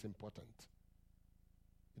teaching is important.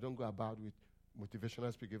 You don't go about with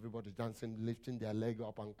motivational speak, everybody dancing, lifting their leg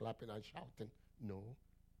up and clapping and shouting. No.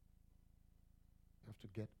 You have to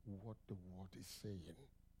get what the word is saying.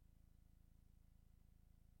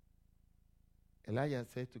 Elijah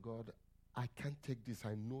said to God, I can't take this.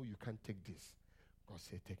 I know you can't take this. God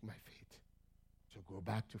said, take my faith. So go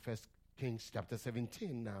back to 1 Kings chapter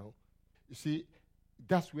 17 now. You see,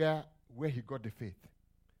 that's where he got the faith.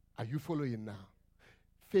 Are you following now?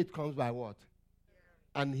 Faith comes by what?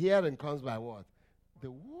 And hearing comes by what?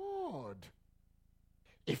 The word.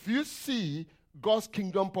 If you see God's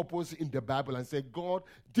kingdom purpose in the Bible and say, God,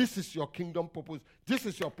 this is your kingdom purpose. This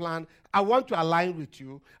is your plan. I want to align with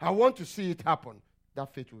you. I want to see it happen.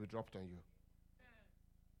 That faith will be dropped on you.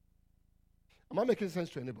 Am I making sense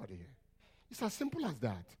to anybody here? It's as simple as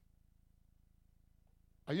that.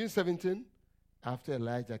 Are you in 17? After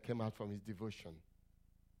Elijah came out from his devotion,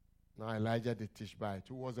 now Elijah the Tishbite,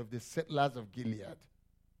 who was of the settlers of Gilead,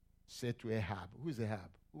 said to Ahab, who is Ahab?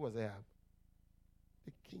 Who was Ahab?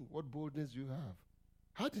 The king. What boldness do you have?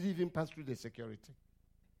 How did he even pass through the security?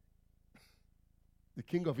 The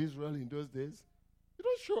king of Israel in those days, you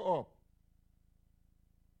don't show up.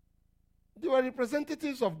 They were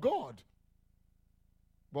representatives of God.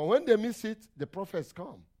 But when they miss it, the prophets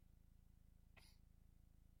come.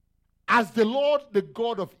 As the Lord, the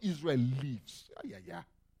God of Israel, lives.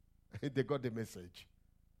 They got the message.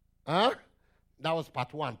 Huh? That was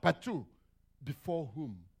part one. Part two, before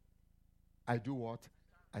whom I do what?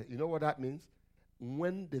 You know what that means?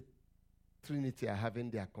 When the Trinity are having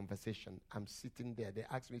their conversation, I'm sitting there. They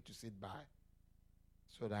ask me to sit by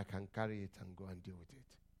so that I can carry it and go and deal with it.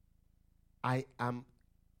 I am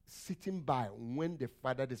sitting by when the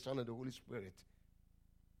Father, the Son, and the Holy Spirit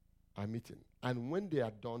are meeting. And when they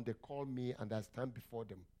are done, they call me and I stand before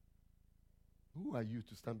them. Who are you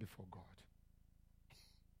to stand before God?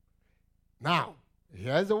 Now,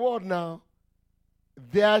 here's the word now.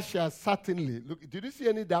 There shall certainly, look, did you see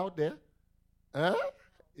any doubt there? Huh?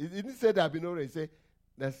 He didn't say there be no rain. He said,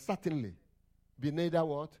 there's certainly be neither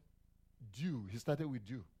what? Dew. He started with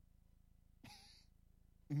dew.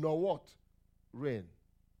 Nor what? Rain.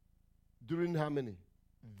 During how many?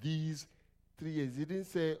 These 3 years. He didn't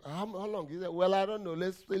say, how long? He said, well, I don't know.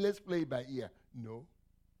 Let's play it by ear. No.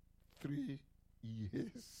 3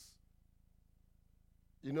 years.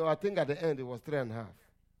 You know, I think at the end it was 3.5.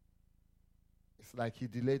 It's like he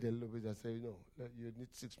delayed a little bit and said, you need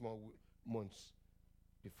 6 more months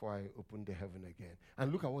before I open the heaven again.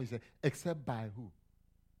 And look at what he said. Except by who?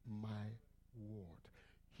 My word.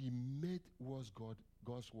 He made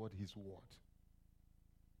God's word his word.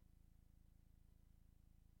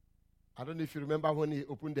 I don't know if you remember when he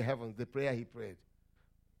opened the heavens, the prayer he prayed.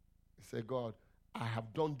 He said, God, I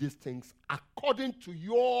have done these things according to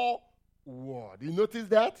your word. You notice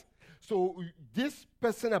that? So this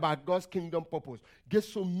person about God's kingdom purpose gets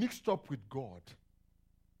so mixed up with God.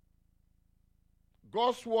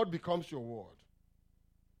 God's word becomes your word.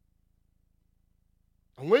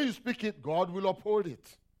 And when you speak it, God will uphold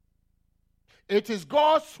it. It is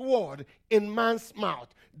God's word in man's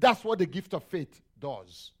mouth. That's what the gift of faith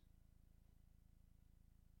does.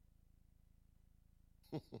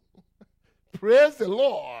 Praise the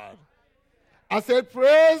Lord. I said,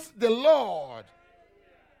 praise the Lord.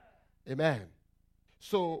 Amen.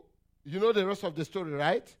 So, you know the rest of the story,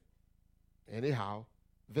 right? Anyhow,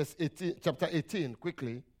 verse 18, chapter 18,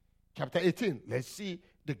 quickly. Chapter 18, let's see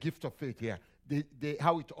the gift of faith here.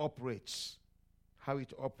 How it operates. How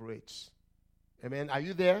it operates. Amen. Are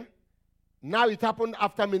you there? Now it happened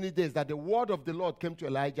after many days that the word of the Lord came to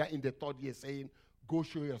Elijah in the 3rd year, saying, go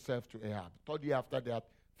show yourself to Ahab. 3rd year after that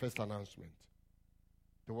first announcement.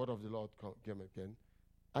 The word of the Lord came again.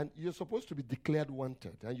 And you're supposed to be declared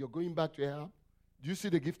wanted. And you're going back to Ahab. Do you see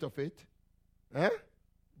the gift of faith?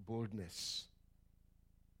 Boldness.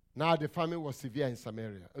 Now the famine was severe in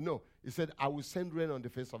Samaria. No, he said, I will send rain on the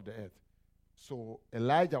face of the earth. So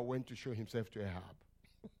Elijah went to show himself to Ahab.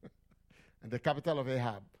 And the capital of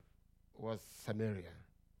Ahab was Samaria.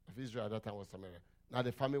 Of Israel at that time was Samaria. Now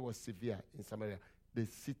the famine was severe in Samaria, the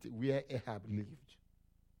city where Ahab lived.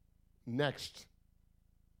 Next,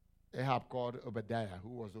 Ahab called Obadiah, who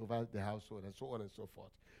was over the household, and so on and so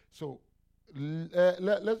forth. So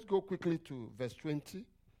let's go quickly to verse 20.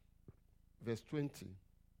 Verse 20.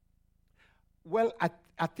 Well,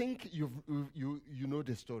 I think you know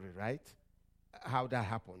the story, right? How that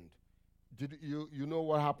happened. Did you know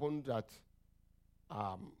what happened? That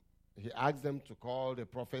he asked them to call the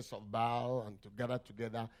prophets of Baal and to gather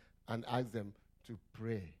together and ask them to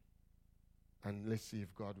pray. And let's see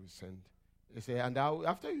if God will send. He said, and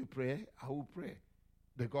after you pray, I will pray.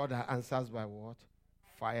 The God that answers by what?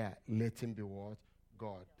 Fire. Let him be what?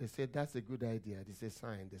 God. They said, that's a good idea. They said,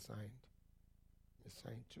 sign. They signed. They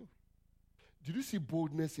signed too. Did you see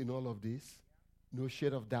boldness in all of this? No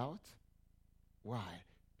shade of doubt? Why?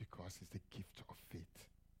 Because it's the gift of faith.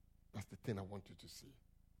 That's the thing I want you to see.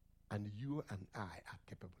 And you and I are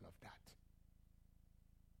capable of that.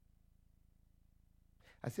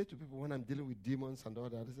 I say to people when I'm dealing with demons and all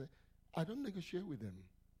that, I say, I don't negotiate with them.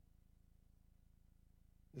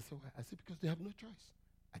 They say, why? I say, because they have no choice.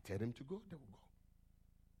 I tell them to go, they will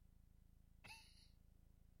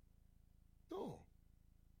go. No.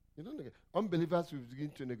 You don't negotiate. Unbelievers will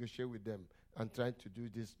begin to negotiate with them and try to do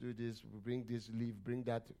this, bring this, leave, bring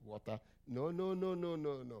that water.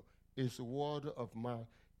 No. It's word of mouth.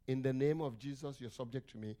 In the name of Jesus, you're subject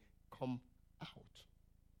to me. Come out.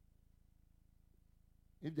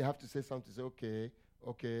 If they have to say something, say,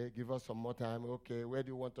 okay, give us some more time. Okay, where do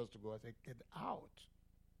you want us to go? I say, get out.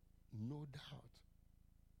 No doubt.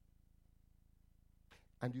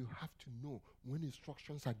 And you have to know when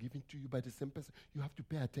instructions are given to you by the same person, you have to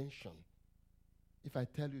pay attention. If I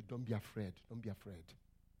tell you, don't be afraid, don't be afraid.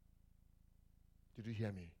 Did you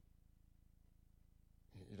hear me?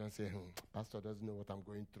 You don't say, Pastor doesn't know what I'm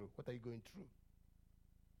going through. What are you going through?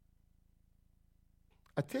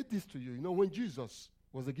 I tell this to you. You know, when Jesus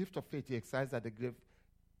was a gift of faith, he exercised at the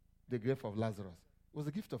grave of Lazarus. It was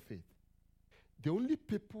a gift of faith. The only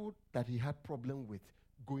people that he had problem with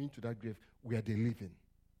going to that grave were the living.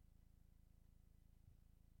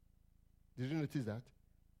 Did you notice that?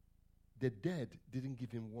 The dead didn't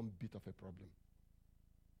give him one bit of a problem.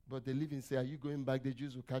 But the living say, are you going back? The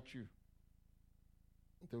Jews will catch you.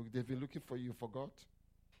 They've been looking for you. You forgot.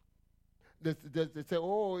 They say,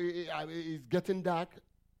 oh, it's getting dark.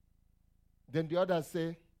 Then the others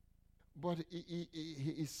say, but he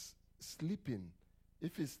is sleeping.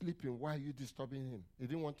 If he's sleeping, why are you disturbing him? He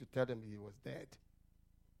didn't want to tell them he was dead.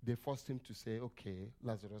 They forced him to say, okay,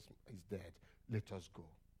 Lazarus is dead. Let us go.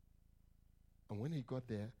 And when he got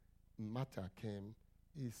there, Martha came.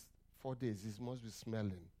 He's 4 days. He must be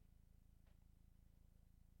smelling.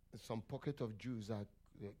 Some pocket of Jews are,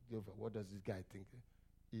 what does this guy think?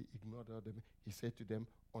 He ignored all them. He said to them,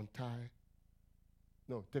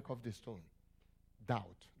 take off the stone.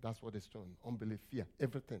 Doubt. That's what the stone. Unbelief, fear,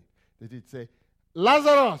 everything. They did say,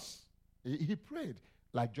 Lazarus! He prayed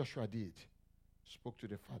like Joshua did. Spoke to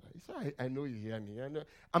the Father. He said, I know you hear me.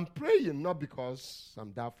 I'm praying not because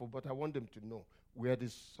I'm doubtful, but I want them to know where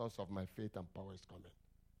this source of my faith and power is coming.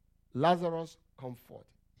 Lazarus, come forth.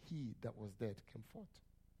 He that was dead came forth.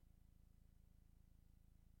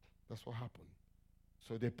 That's what happened.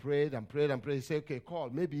 So they prayed and prayed and prayed. He said, okay, call.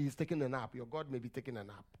 Maybe he's taking a nap. Your God may be taking a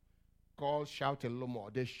nap. Call, shout a little more.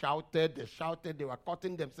 They shouted. They were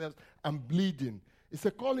cutting themselves and bleeding. He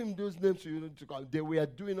said, call him those names you need to call. They were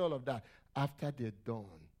doing all of that. After they're done,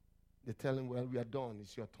 they tell him, well, we are done.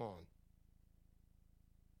 It's your turn.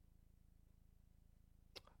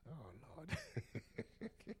 Oh, Lord.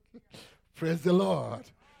 Praise the Lord.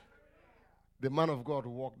 The man of God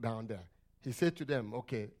walked down there. He said to them,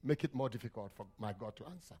 okay, make it more difficult for my God to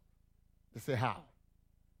answer. They say, how?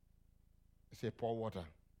 He said, pour water.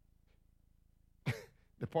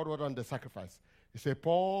 They poured water on the sacrifice. He said,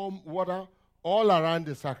 pour water all around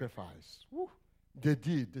the sacrifice. Woo. They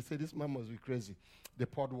did. They said, this man must be crazy. They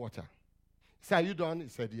poured water. He said, are you done? He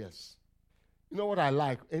said, yes. You know what I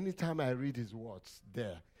like? Anytime I read his words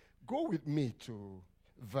there, go with me to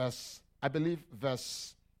verse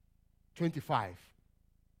 25.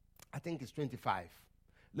 I think it's 25.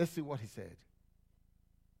 Let's see what he said.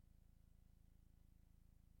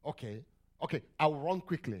 Okay, I'll run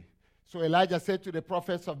quickly. So Elijah said to the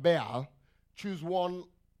prophets of Baal, choose one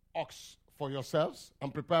ox for yourselves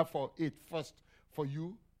and prepare for it first for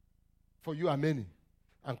you and many,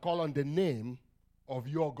 and call on the name of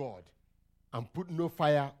your God and put no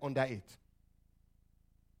fire under it.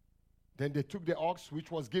 Then they took the ox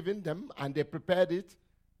which was given them and they prepared it.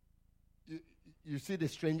 You see the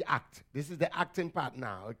strange act. This is the acting part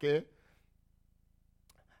now, okay?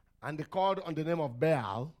 And they called on the name of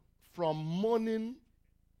Baal from morning.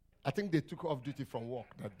 I think they took off duty from work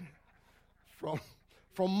that day.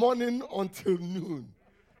 From morning until noon.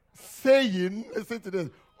 Saying, listen to this,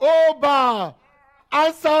 oh Baal,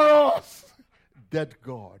 answer us. Dead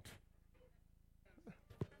God.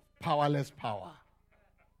 Powerless power.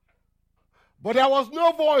 But there was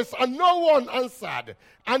no voice and no one answered.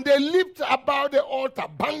 And they leaped about the altar,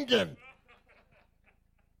 banging.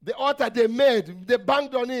 The altar they made, they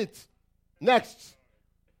banged on it. Next,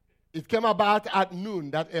 it came about at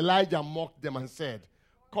noon that Elijah mocked them and said,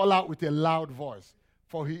 call out with a loud voice,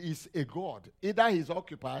 for he is a god. Either he's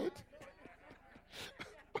occupied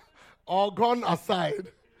or gone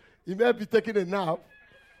aside. He may be taking a nap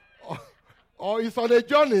or he's on a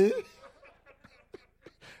journey.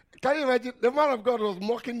 Can you imagine? The man of God was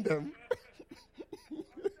mocking them.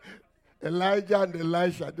 Elijah and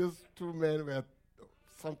Elisha, those two men were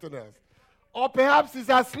something else. Or perhaps he's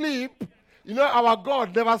asleep. You know, our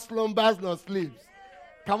God never slumbers nor sleeps.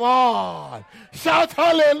 Come on. Shout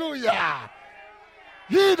hallelujah.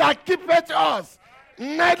 He that keepeth us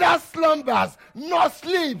neither slumbers nor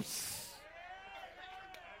sleeps.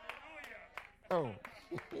 Oh.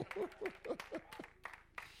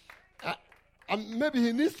 And maybe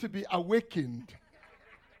he needs to be awakened.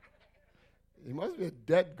 He must be a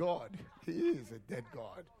dead God. He is a dead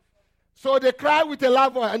God. So they cried with a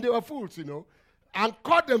loud voice, and they were fools, and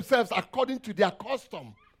caught themselves according to their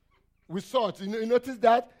custom. We saw it. You notice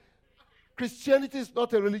that? Christianity is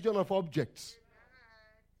not a religion of objects.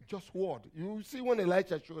 Just word. You see when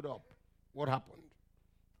Elijah showed up, what happened?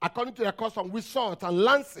 According to their custom, we swords and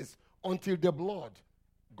lances until the blood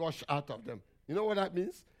gushed out of them. You know what that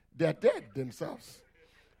means? They're dead themselves.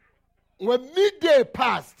 When midday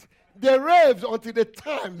passed, they raved until the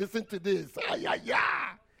time. Listen to this.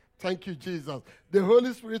 Thank you, Jesus. The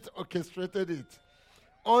Holy Spirit orchestrated it.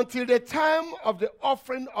 Until the time of the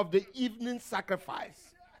offering of the evening sacrifice.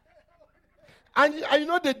 And you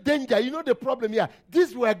know the danger, you know the problem here.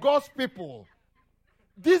 These were God's people.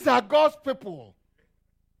 These are God's people.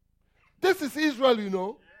 This is Israel, you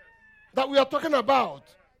know, that we are talking about.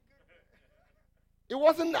 It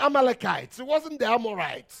wasn't Amalekites. It wasn't the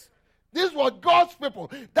Amorites. These were God's people.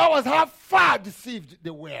 That was how far deceived they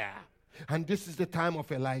were. And this is the time of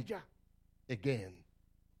Elijah again.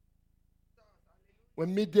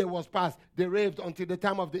 When midday was past, they raved until the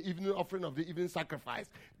time of the evening offering of the evening sacrifice.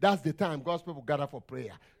 That's the time God's people gather for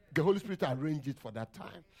prayer. The Holy Spirit arranged it for that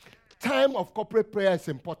time. Time of corporate prayer is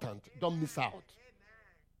important. Don't miss out.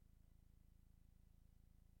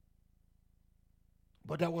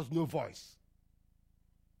 But there was no voice.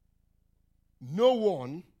 No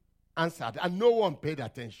one answered, and no one paid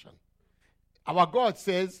attention. Our God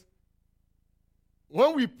says,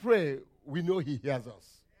 when we pray, we know he hears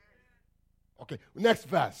us. Okay, next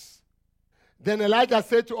verse. Then Elijah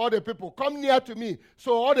said to all the people, come near to me.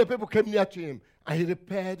 So all the people came near to him, and he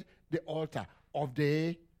repaired the altar of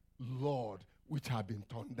the Lord, which had been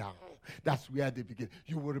torn down. That's where they begin.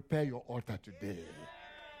 You will repair your altar today.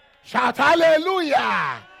 Shout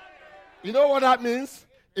hallelujah. You know what that means?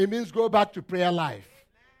 It means go back to prayer life.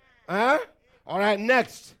 Huh? All right,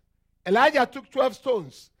 next. Elijah took 12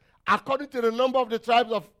 stones, according to the number of the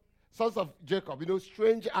tribes of sons of Jacob. You know,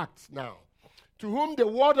 strange acts now. To whom the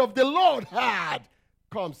word of the Lord had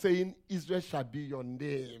come, saying, Israel shall be your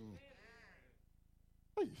name.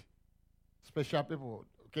 Hey, special people,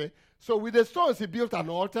 okay? So with the stones, he built an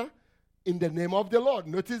altar in the name of the Lord.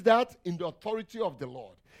 Notice that, in the authority of the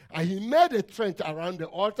Lord. And he made a trench around the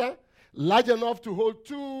altar, large enough to hold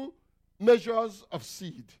 2 measures of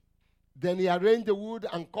seed. Then he arranged the wood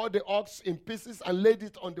and cut the ox in pieces and laid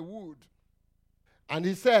it on the wood. And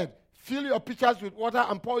he said, fill your pitchers with water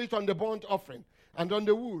and pour it on the burnt offering and on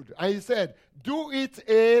the wood. And he said, do it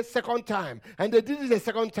a second time. And they did it a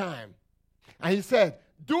second time. And he said,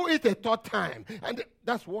 do it a third time. And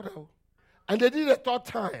that's water. And they did it a third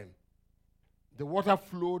time. The water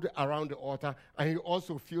flowed around the altar, and he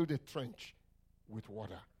also filled the trench with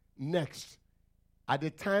water. Next, at the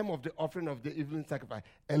time of the offering of the evening sacrifice,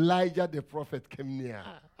 Elijah the prophet came near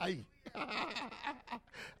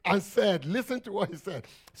and said, listen to what he said,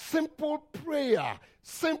 simple prayer.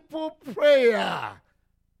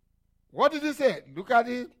 What did he say? Look at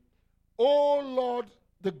it. Oh Lord,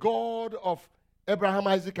 the God of Abraham,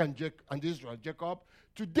 Isaac, and Israel, Jacob,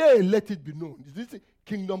 today let it be known. Is this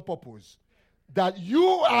kingdom purpose? That you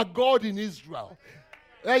are God in Israel.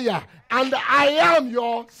 And I am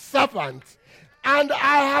your servant. And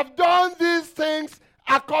I have done these things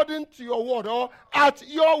according to your word, or at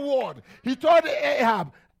your word. He told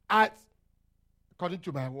Ahab, according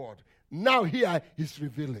to my word. Now here he's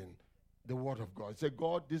revealing the word of God. He said,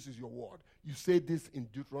 God, this is your word. You say this in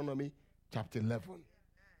Deuteronomy chapter 11.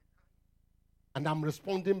 And I'm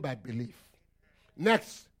responding by belief.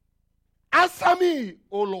 Next. Answer me,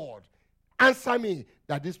 O Lord. Answer me,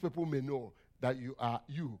 that these people may know that you,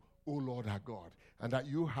 O Lord, are God, and that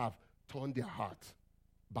you have turned their heart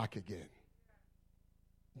back again.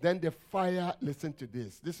 Then the fire, listen to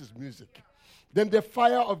this. This is music. Then the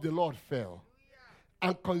fire of the Lord fell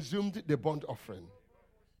and consumed the burnt offering.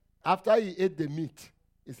 After he ate the meat,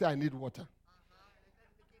 he said, I need water.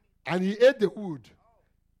 And he ate the wood.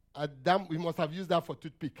 We must have used that for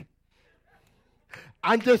toothpick.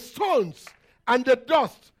 And the stones and the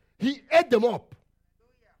dust, he ate them up.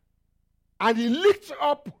 And he licked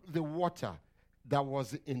up the water that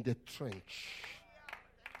was in the trench.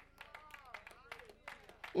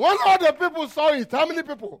 When all the people saw it, how many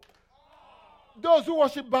people? Those who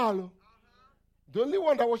worship Baal. The only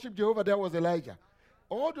one that worshiped Jehovah there was Elijah.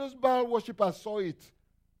 All those Baal worshippers saw it.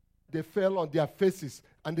 They fell on their faces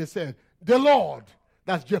and they said, the Lord,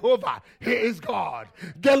 that's Jehovah, he is God.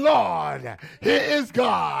 The Lord, he is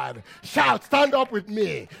God. Shout, stand up with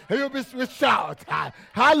me. And you'll be with shout.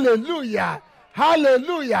 Hallelujah.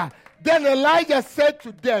 Hallelujah. Then Elijah said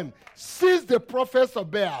to them, seize the prophets of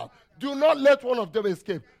Baal. Do not let one of them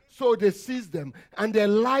escape. So they seized them, and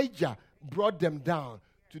Elijah brought them down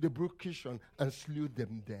to the brook Kishon and slew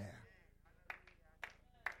them there.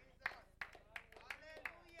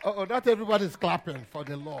 Oh, not everybody's clapping for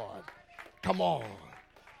the Lord. Come on.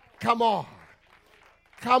 Come on.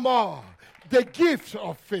 Come on. The gift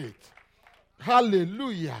of faith.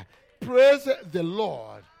 Hallelujah. Praise the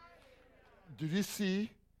Lord. Did you see?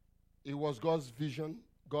 It was God's vision,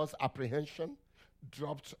 God's apprehension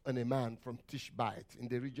dropped on a man from Tishbite in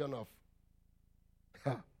the region of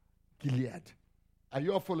Gilead. Are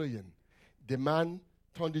you all following? The man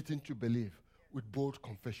turned it into belief with bold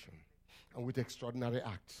confession and with extraordinary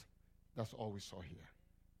acts. That's all we saw here.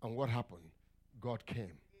 And what happened? God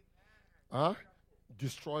came.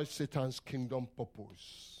 Destroyed Satan's kingdom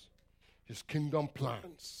purpose, his kingdom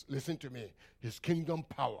plans. Listen to me. His kingdom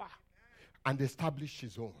power. And established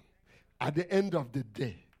his own. At the end of the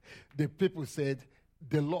day, the people said,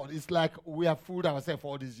 the Lord, it's like we have fooled ourselves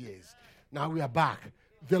all these years. Now we are back.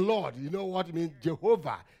 The Lord, you know what it means?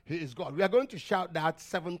 Jehovah, he is God. We are going to shout that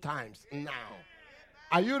 7 times now.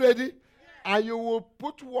 Are you ready? And you will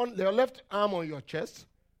put your left arm on your chest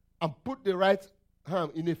and put the right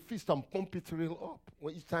arm in a fist and pump it real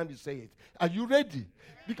up each time you say it. Are you ready?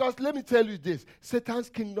 Because let me tell you this. Satan's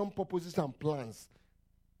kingdom purposes and plans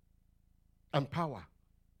and power,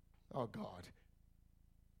 oh God,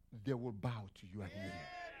 they will bow to you and me.